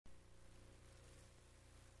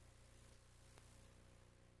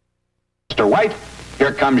Mr. White,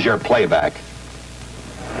 here comes your playback.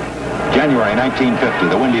 January 1950,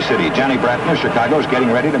 the Windy City. Johnny Bratton of Chicago is getting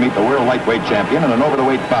ready to meet the world lightweight champion in an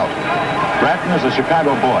over-the-weight bout. Bratton is a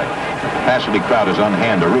Chicago boy. Capacity crowd is on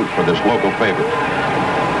hand to root for this local favorite.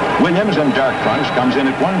 Williams in dark trunks comes in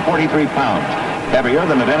at 143 pounds, heavier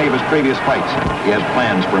than at any of his previous fights. He has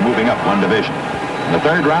plans for moving up one division. In the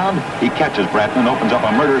third round, he catches Bratton and opens up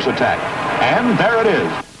a murderous attack. And there it is,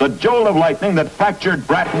 the jolt of lightning that fractured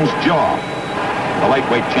Bratton's jaw. The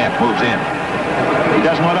lightweight champ moves in. He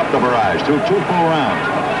doesn't let up the barrage through 2 full rounds.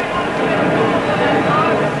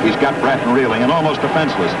 He's got Bratton reeling and almost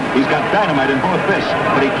defenseless. He's got dynamite in both fists,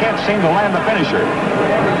 but he can't seem to land the finisher.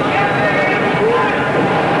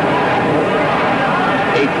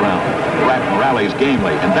 8th round. Bratton rallies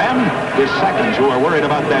gamely, and then his seconds, who are worried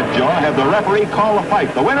about that jaw, have the referee call the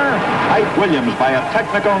fight. The winner, Ike Williams, by a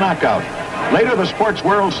technical knockout. Later, the sports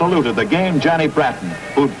world saluted the game Johnny Bratton,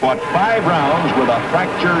 who'd fought 5 rounds with a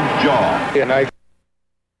fractured jaw. And Ike